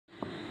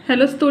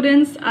Hello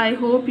students, I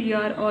hope you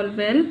are all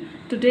well.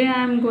 Today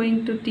I am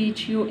going to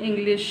teach you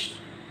English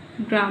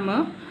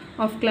grammar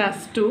of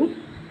class 2,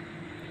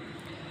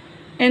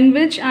 in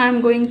which I am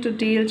going to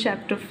deal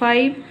chapter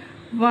 5,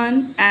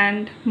 one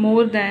and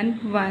more than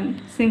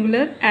one,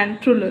 singular and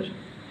plural.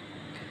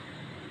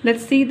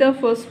 Let's see the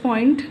first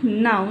point,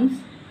 nouns,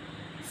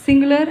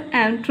 singular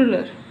and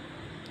plural.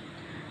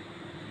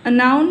 A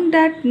noun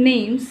that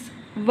names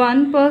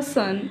one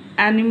person,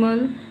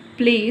 animal,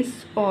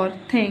 place or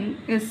thing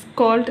is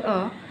called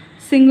a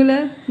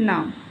singular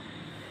noun.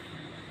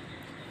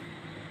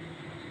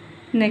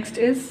 Next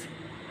is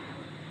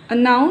a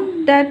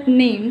noun that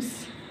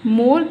names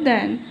more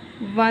than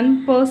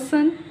one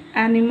person,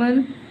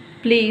 animal,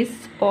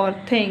 place or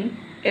thing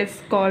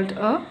is called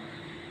a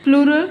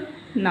plural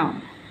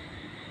noun.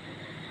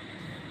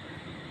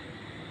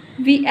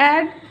 We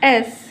add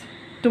s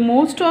to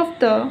most of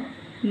the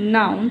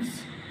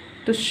nouns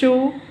to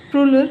show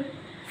plural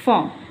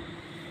form.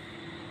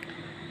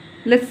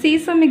 Let's see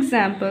some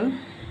example.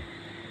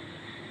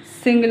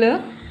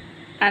 Singular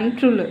and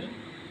plural.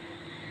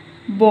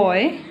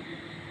 Boy,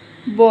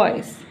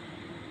 boys.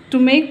 To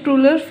make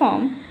plural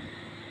form,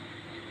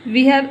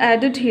 we have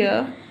added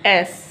here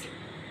s.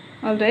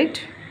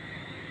 Alright.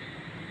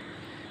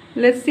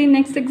 Let's see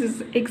next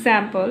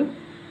example.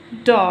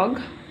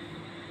 Dog,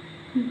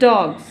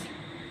 dogs.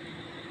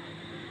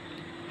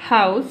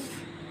 House,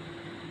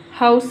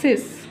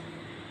 houses.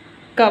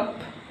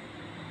 Cup,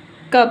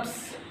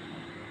 cups.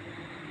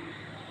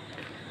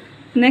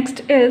 Next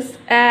is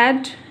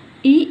add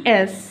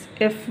es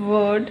if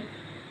word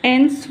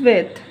ends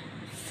with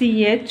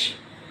ch,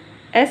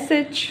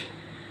 sh,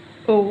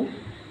 o,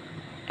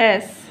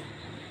 s,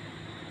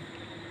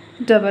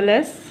 double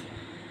s,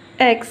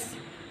 x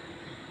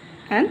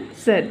and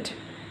z.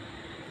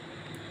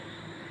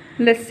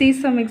 Let's see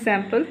some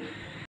example.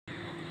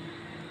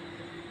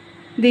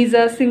 These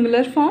are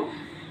singular form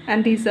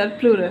and these are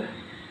plural.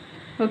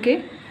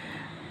 Okay.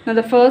 Now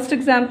the first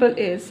example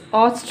is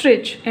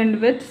ostrich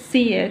end with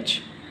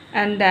ch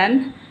and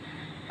then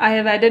I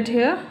have added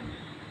here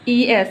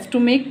es to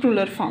make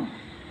plural form.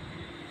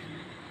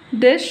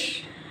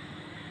 Dish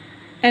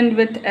end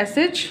with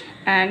sh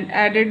and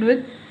added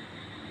with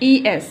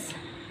es.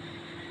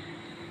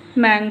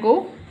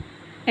 Mango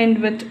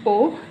end with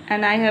o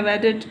and I have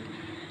added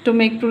to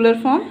make plural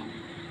form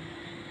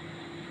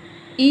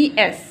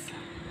es.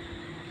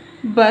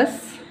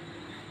 Bus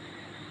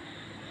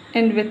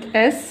end with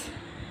s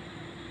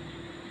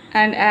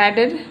and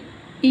added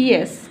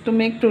es to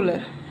make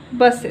plural,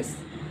 buses.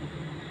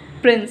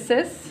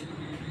 Princess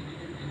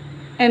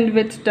end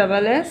with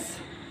double s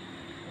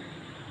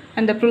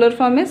and the plural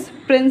form is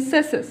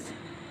princesses.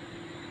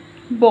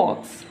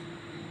 Box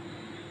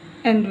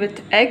end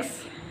with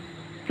x,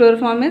 plural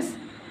form is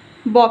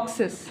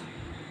boxes.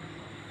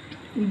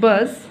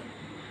 Buzz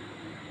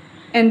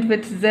end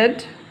with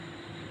z,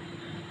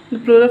 the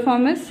plural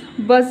form is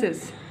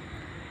buzzes.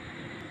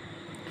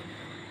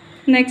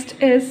 Next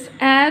is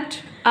add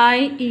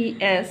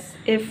ies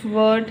if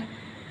word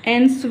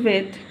ends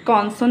with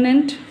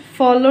consonant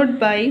followed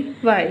by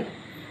y.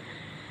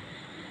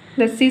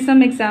 Let's see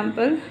some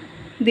example.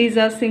 These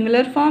are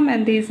singular form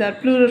and these are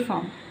plural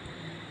form.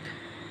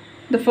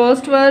 The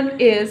first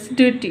word is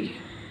duty,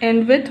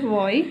 end with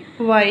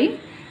y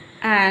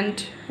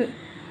and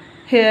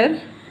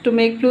here to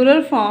make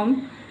plural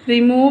form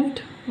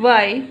removed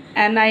y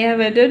and I have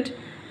added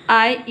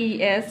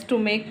ies to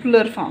make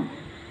plural form.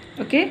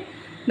 Okay.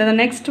 Now the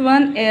next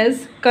one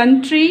is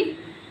country,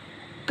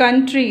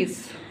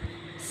 countries,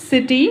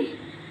 city,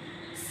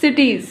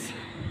 cities.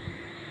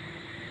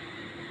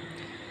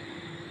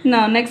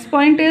 Now next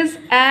point is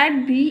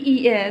add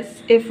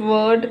bes if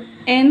word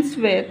ends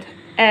with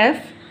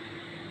f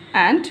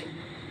and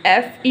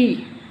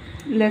fe.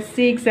 Let's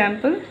see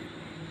example.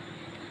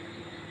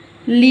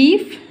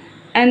 Leaf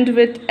end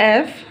with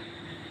f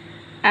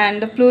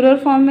and the plural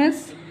form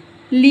is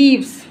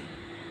leaves,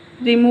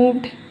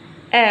 removed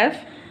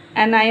f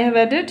and I have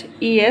added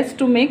es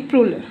to make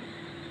plural.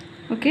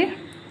 Okay.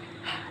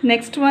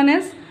 Next one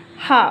is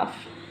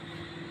half,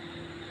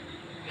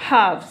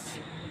 halves,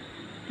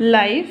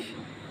 life,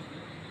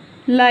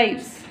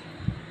 lives.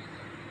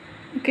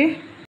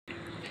 Okay.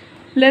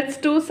 Let's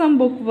do some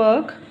book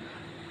work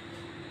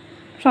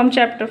from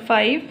chapter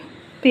 5,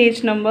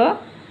 page number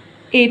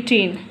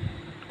 18.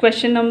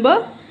 Question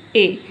number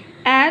A.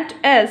 Add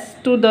s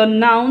to the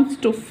nouns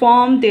to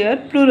form their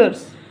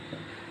plurals.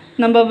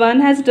 Number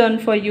 1 has done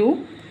for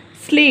you.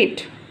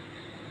 Slate,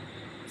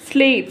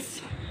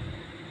 slates.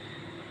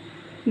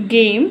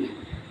 Game,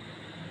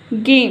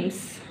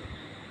 games.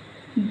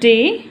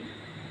 Day,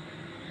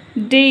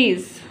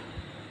 days.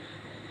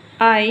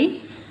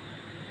 Eye,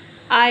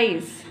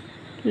 eyes.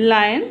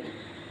 Lion,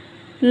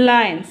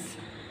 lions.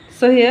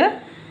 So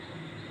here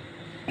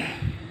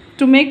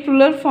to make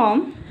plural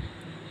form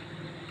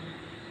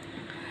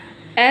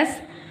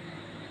s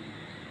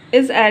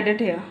is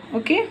added here.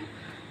 Okay.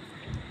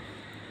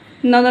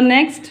 Now the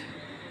next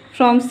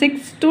from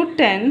 6 to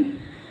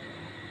 10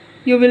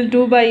 you will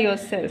do by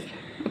yourself.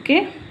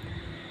 Okay.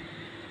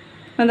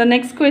 Now the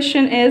next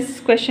question is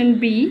question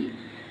B.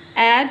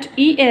 Add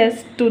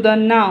es to the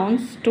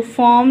nouns to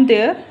form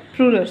their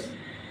plurals.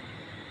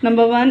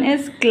 Number 1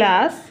 is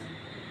glass.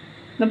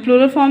 The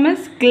plural form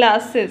is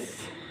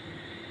glasses.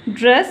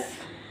 Dress,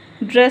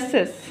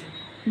 dresses.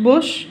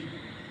 Bush,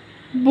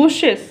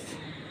 bushes.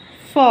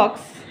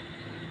 Fox,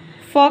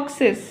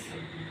 foxes.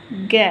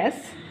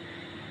 Gas,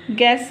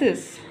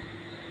 gases.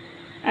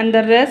 And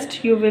the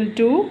rest you will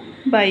do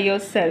by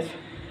yourself.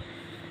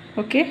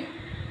 Okay.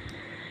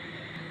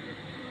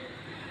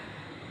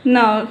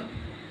 Now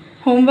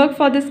homework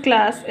for this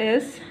class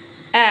is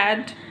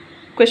add,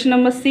 question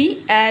number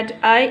C, add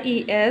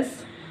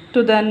IES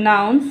to the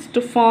nouns to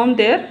form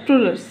their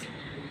plurals.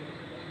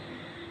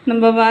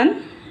 Number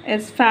 1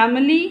 is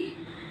family,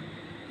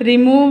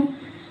 remove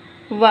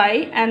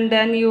Y and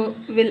then you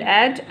will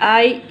add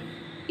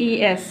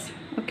IES.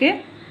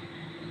 Okay,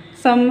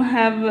 some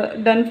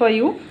have done for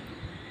you.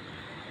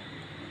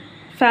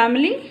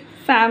 Family,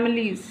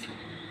 families.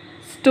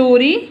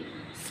 Story,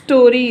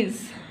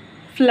 stories.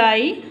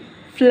 Fly,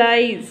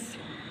 flies.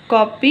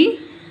 Copy,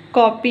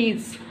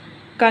 copies.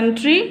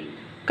 Country,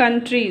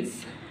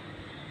 countries.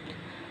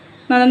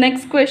 Now the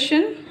next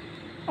question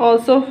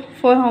also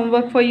for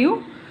homework for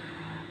you.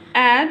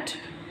 Add,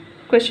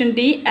 question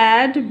D,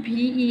 add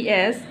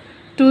BES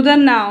to the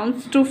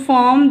nouns to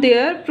form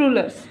their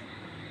plurals.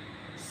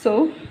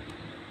 So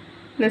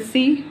let's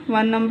see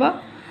one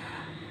number,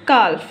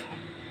 calf.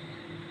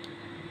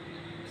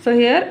 So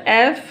here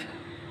F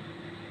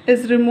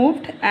is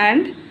removed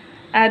and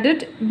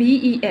added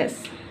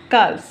BES,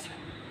 calves.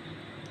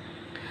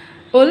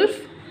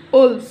 Wolf,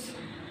 wolves.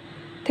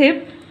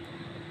 Thief,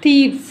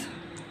 thieves.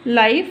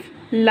 Life,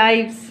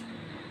 lives.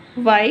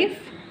 Wife,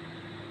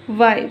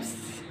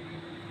 wives.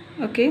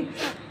 Okay,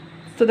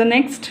 so the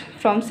next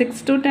from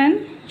 6 to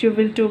 10 you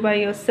will do by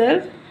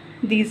yourself.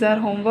 These are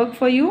homework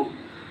for you.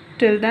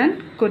 Till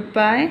then,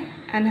 goodbye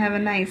and have a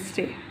nice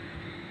day.